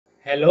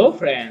Hello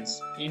friends,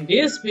 in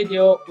this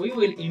video we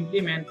will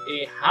implement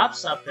a half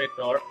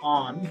subtractor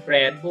on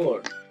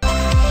breadboard.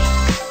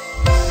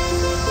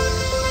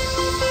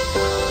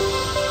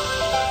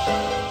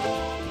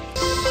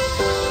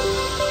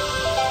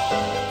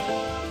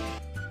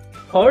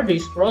 For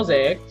this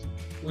project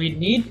we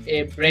need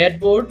a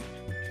breadboard,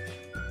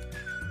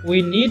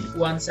 we need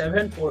one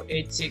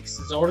 7486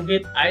 XOR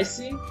gate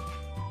IC,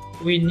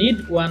 we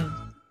need one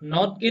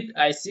NOT gate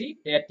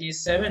IC, that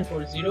is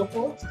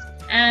 7404,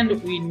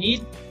 and we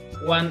need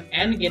one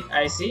AND gate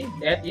IC,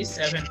 that is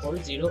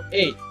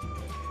 7408.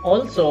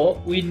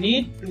 Also we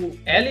need two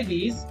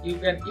LEDs. You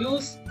can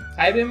use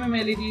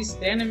 5mm LEDs,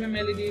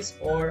 10mm LEDs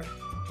or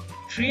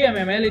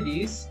 3mm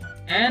LEDs,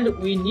 and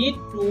we need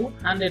two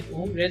 100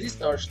 ohm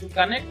resistors to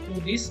connect to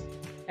these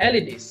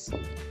LEDs,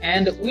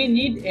 and we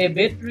need a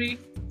battery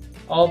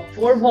of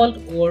 4 volt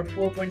or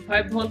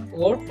 4.5 volt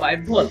or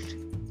 5 volt.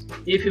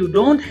 If you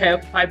don't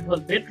have 5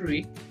 volt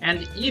battery,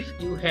 and if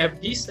you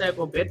have this type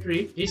of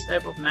battery, this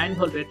type of 9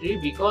 volt battery,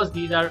 because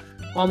these are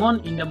common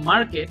in the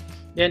market,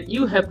 then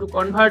you have to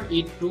convert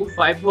it to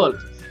 5 volt.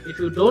 If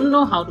you don't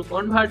know how to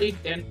convert it,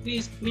 then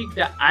please click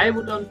the I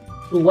button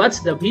to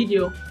watch the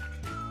video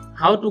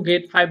how to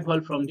get 5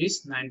 volt from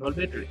this 9 volt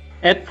battery.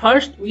 At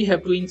first we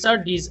have to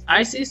insert these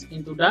ICs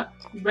into the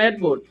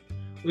breadboard.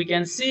 We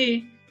can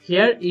see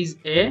here is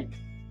a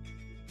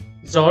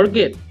XOR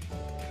gate,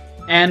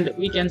 and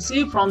we can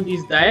see from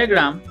this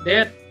diagram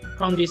that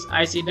from this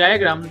IC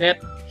diagram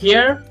that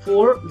here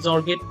 4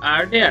 XOR gates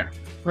are there.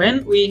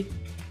 When we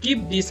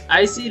keep this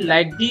IC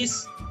like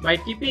this, by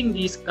keeping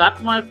this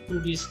cut mark to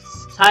this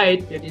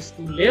side, that is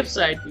to left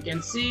side, we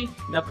can see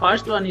the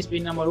first one is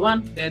pin number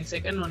 1, then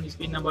second one is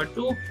pin number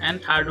 2,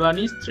 and third one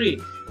is 3.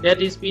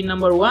 That is pin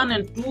number 1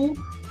 and 2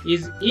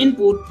 is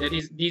input, that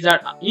is these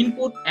are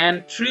input,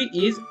 and 3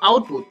 is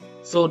output.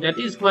 So that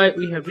is why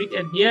we have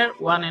written here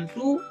 1 and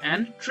 2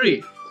 and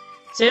 3.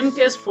 Same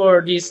case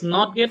for this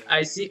NOT gate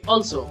IC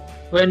also.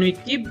 When we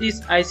keep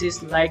these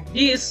ICs like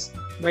this,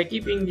 by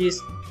keeping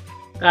this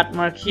cut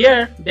mark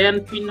here, then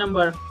pin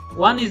number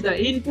 1 is the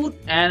input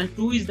and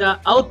 2 is the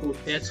output.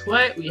 That's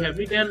why we have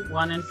written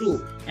 1 and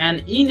 2.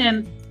 And in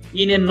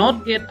a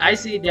NOT gate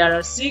IC there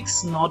are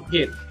 6 NOT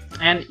gates,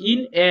 and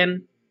in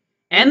an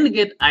AND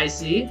gate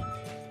IC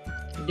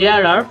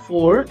there are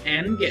 4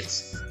 AND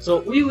gates.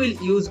 So we will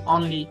use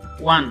only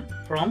one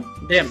from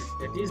them,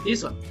 that is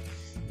this one.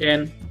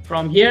 Then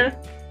from here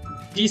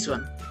this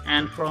one,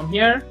 and from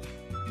here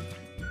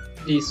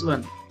this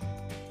one.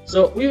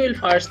 So we will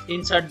first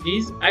insert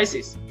these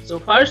ICs. So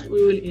first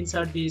we will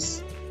insert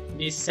this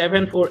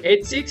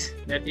 7486,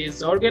 that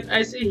is XOR gate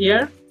IC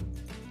here,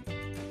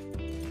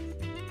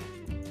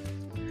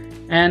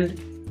 and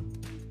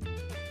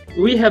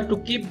we have to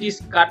keep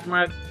this cut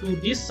mark to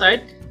this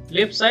side,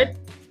 left side.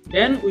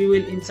 Then we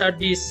will insert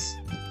this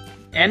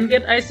AND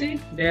gate IC,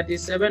 that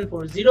is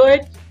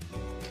 7408,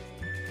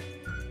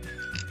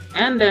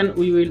 and then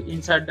we will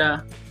insert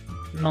the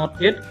NOT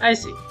gate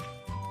IC.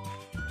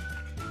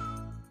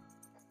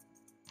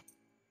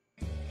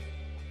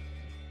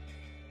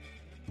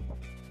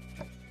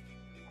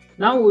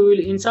 Now we will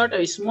insert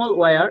a small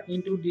wire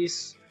into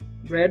this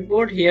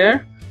breadboard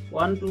here,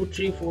 1 2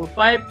 3 4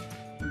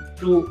 5,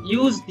 to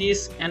use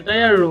this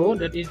entire row,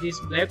 that is this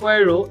black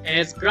wire row,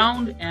 as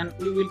ground, and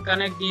we will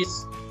connect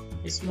this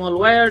small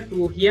wire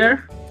to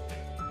here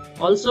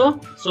also,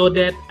 so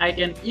that I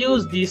can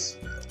use this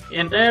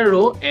entire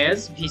row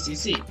as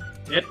VCC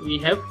that we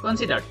have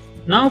considered.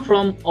 Now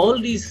from all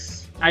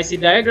these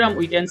IC diagram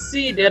we can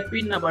see that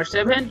pin number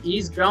 7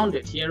 is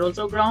grounded, here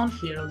also ground,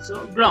 here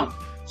also ground.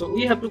 So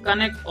we have to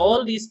connect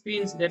all these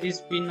pins, that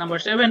is pin number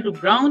 7 to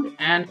ground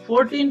and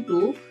 14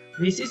 to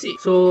VCC.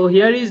 So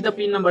here is the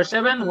pin number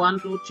 7, 1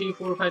 2 3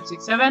 4 5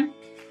 6 7,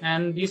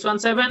 and this one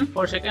 7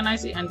 for second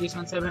IC, and this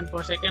one 7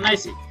 for second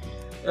IC.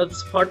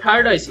 That's for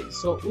third IC.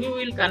 So we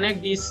will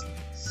connect these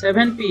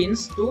 7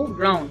 pins to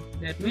ground,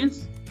 that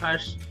means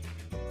first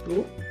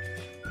to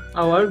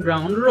our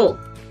ground row,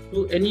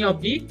 to any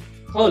of the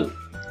hole.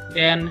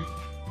 Then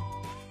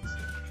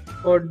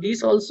for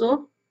this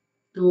also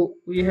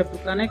we have to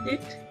connect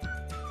it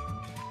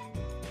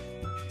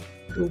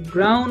to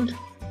ground,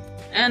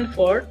 and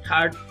for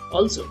third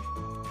also.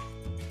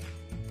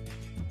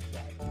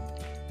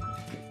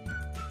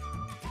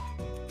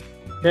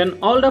 Then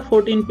all the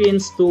 14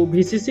 pins to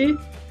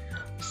VCC.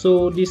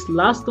 So this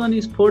last one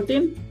is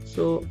 14,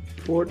 so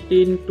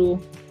 14 to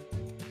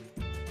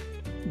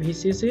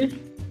VCC,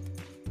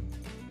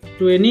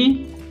 to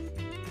any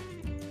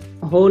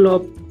hole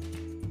of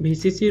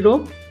VCC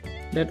row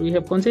that we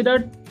have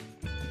considered.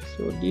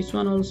 So this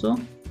one also,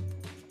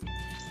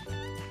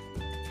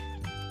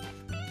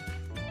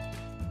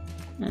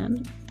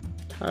 and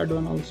third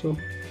one also.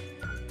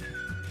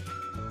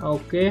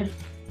 Okay,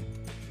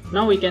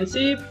 now we can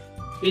see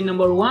pin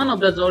number 1 of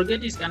the XOR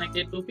gate is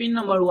connected to pin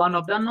number 1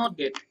 of the NOT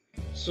gate.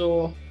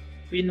 So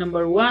pin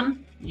number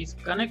 1 is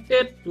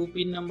connected to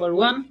pin number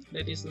 1,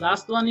 that is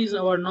last one is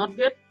our NOT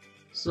gate.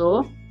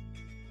 So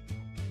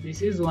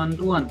this is 1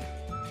 to 1.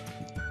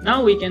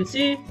 Now we can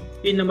see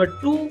pin number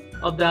 2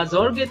 of the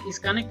XOR gate is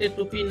connected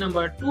to pin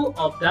number 2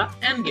 of the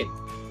AND gate.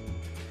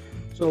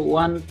 So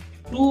 1,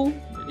 2,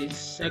 that is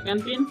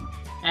second pin,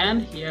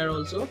 and here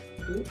also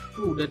 2,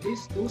 2, that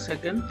is 2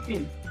 second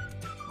pin.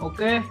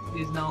 Okay,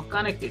 it is now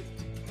connected.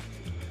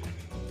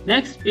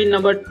 Next, pin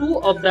number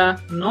 2 of the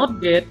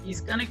NOT gate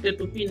is connected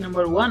to pin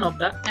number 1 of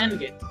the AND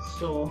gate.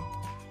 So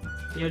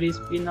here is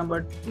pin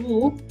number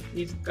 2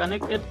 is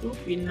connected to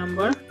pin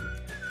number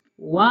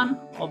 1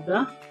 of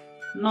the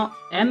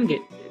AND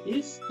gate, that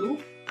is to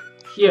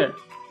here.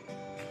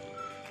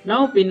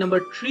 Now pin number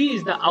 3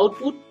 is the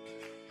output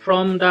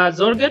from the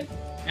XOR gate,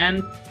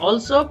 and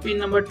also pin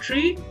number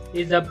 3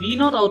 is the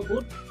B0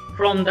 output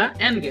from the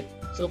AND gate.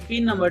 So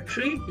pin number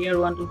 3, here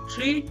 1, 2,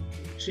 3,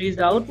 3 is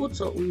the output,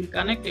 so we will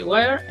connect a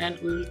wire and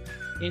we will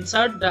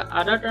insert the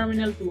other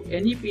terminal to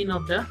any pin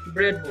of the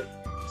breadboard.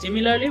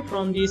 Similarly,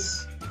 from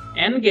this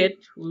AND gate,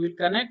 we will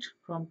connect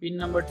from pin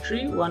number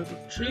 3, 1 to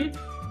 3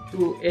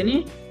 to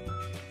any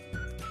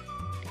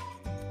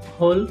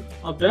hole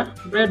of the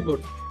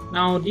breadboard.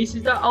 Now this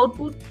is the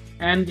output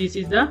and this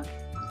is the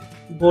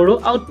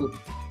borrow output.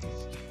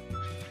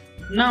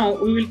 Now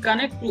we will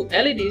connect two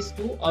LEDs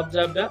to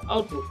observe the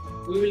output.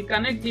 We will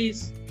connect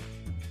this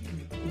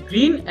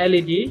green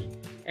LED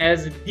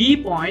as D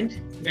point,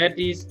 that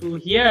is to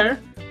here.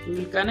 We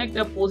will connect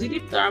the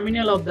positive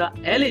terminal of the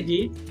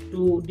LED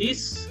to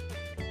this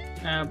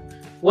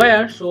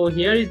wire. So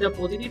here is the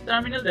positive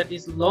terminal, that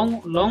is longer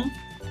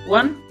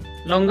one,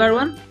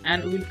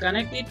 and we will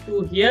connect it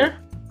to here,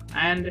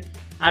 and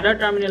other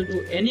terminal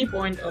to any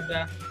point of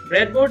the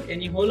breadboard,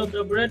 any hole of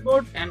the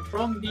breadboard. And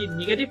from the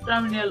negative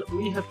terminal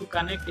we have to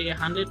connect a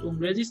 100 ohm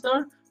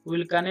resistor. We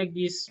will connect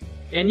this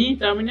any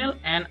terminal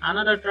and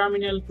another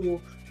terminal to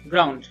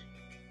ground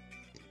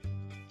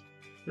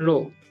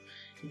row.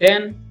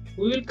 Then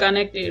we will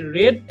connect a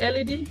red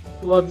LED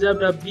to observe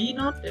the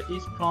B0, that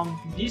is from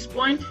this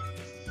point.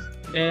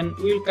 Then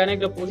we will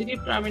connect the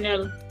positive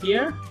terminal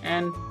here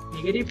and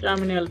negative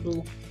terminal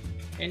to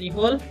any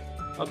hole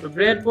of the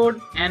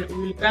breadboard, and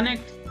we will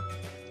connect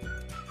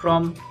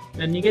from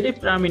the negative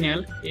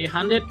terminal a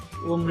 100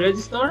 ohm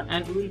resistor,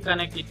 and we will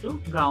connect it to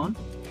ground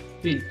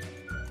pin.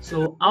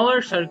 So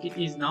our circuit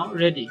is now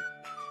ready.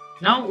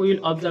 Now we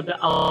will observe the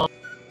output.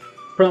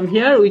 From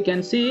here we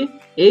can see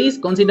A is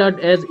considered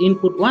as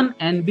input 1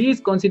 and B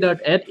is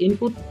considered as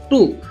input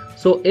 2.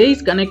 So A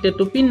is connected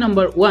to pin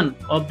number 1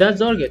 of the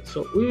XOR gate.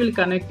 So we will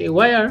connect a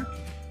wire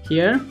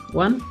here,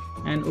 1,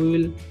 and we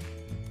will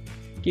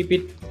keep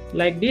it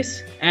like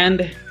this,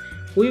 and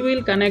we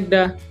will connect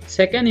the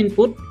second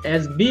input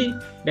as B,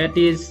 that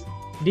is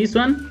this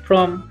one,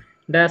 from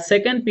the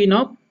second pin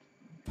of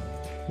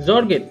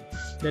XOR gate,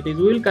 that is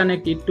we will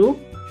connect it to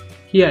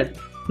here.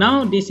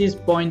 Now this is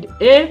point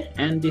A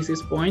and this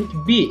is point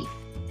B.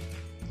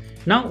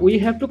 Now we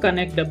have to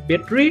connect the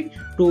battery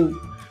to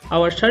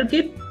our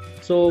circuit.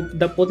 So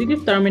the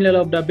positive terminal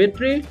of the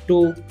battery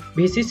to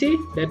VCC,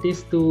 that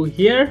is to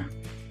here,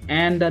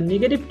 and the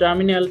negative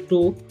terminal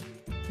to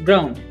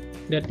ground,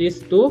 that is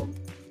to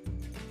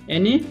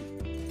any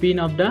pin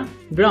of the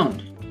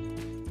ground.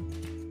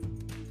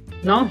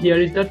 Now here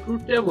is the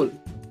truth table.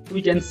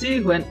 We can see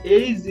when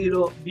A is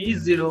 0, B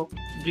is 0,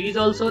 B is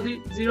also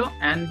 0,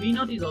 and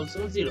B0 is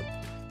also 0.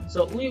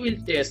 So we will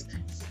test.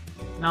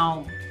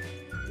 Now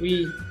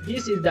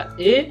this is the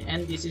A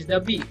and this is the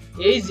B.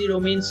 A is 0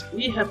 means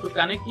we have to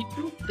connect it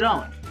to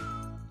ground,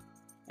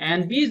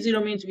 and B is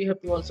 0 means we have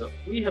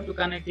to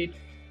connect it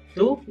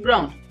to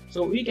ground.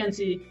 So we can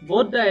see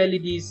both the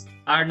LEDs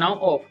are now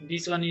off.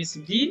 This one is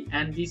B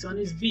and this one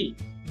is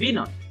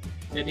B0.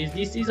 That is,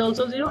 this is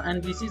also 0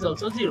 and this is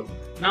also 0.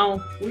 Now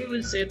we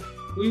will set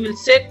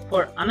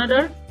for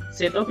another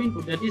set of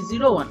input, that is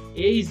 0, 1.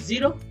 A is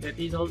 0, that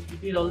is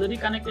it is already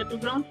connected to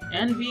ground,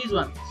 and B is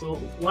 1. So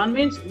 1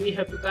 means we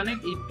have to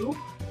connect it to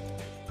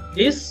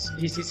this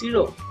VCC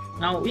row.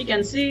 Now we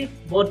can see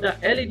both the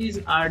LEDs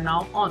are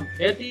now on.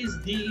 That is,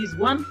 D is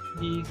 1,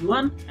 D is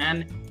 1,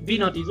 and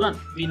B0 is 1,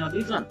 B0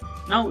 is 1.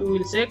 Now we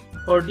will check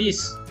for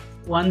this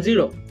 1,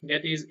 0,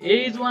 that is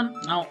A is 1.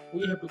 Now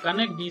we have to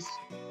connect this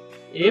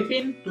A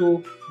pin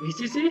to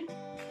VCC,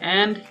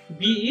 and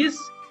B is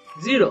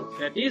 0,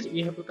 that is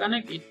we have to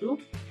connect it to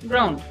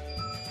ground.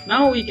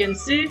 Now we can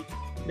see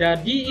the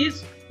D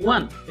is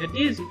 1, that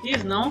is it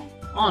is now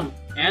on,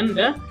 and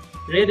the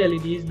red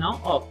LED is now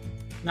off.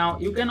 Now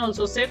you can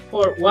also check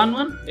for 1,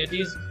 1, that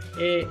is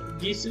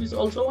this is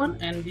also 1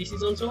 and this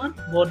is also 1.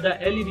 Both the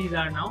LEDs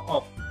are now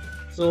off.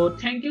 So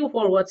thank you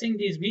for watching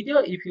this video.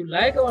 If you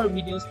like our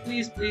videos,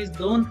 please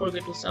don't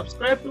forget to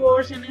subscribe to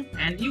our channel,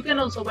 and you can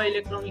also buy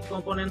electronic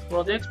components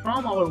projects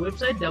from our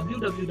website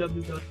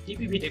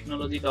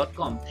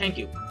www.tpvtechnology.com. Thank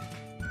you.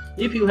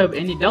 If you have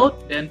any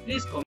doubt, then please comment.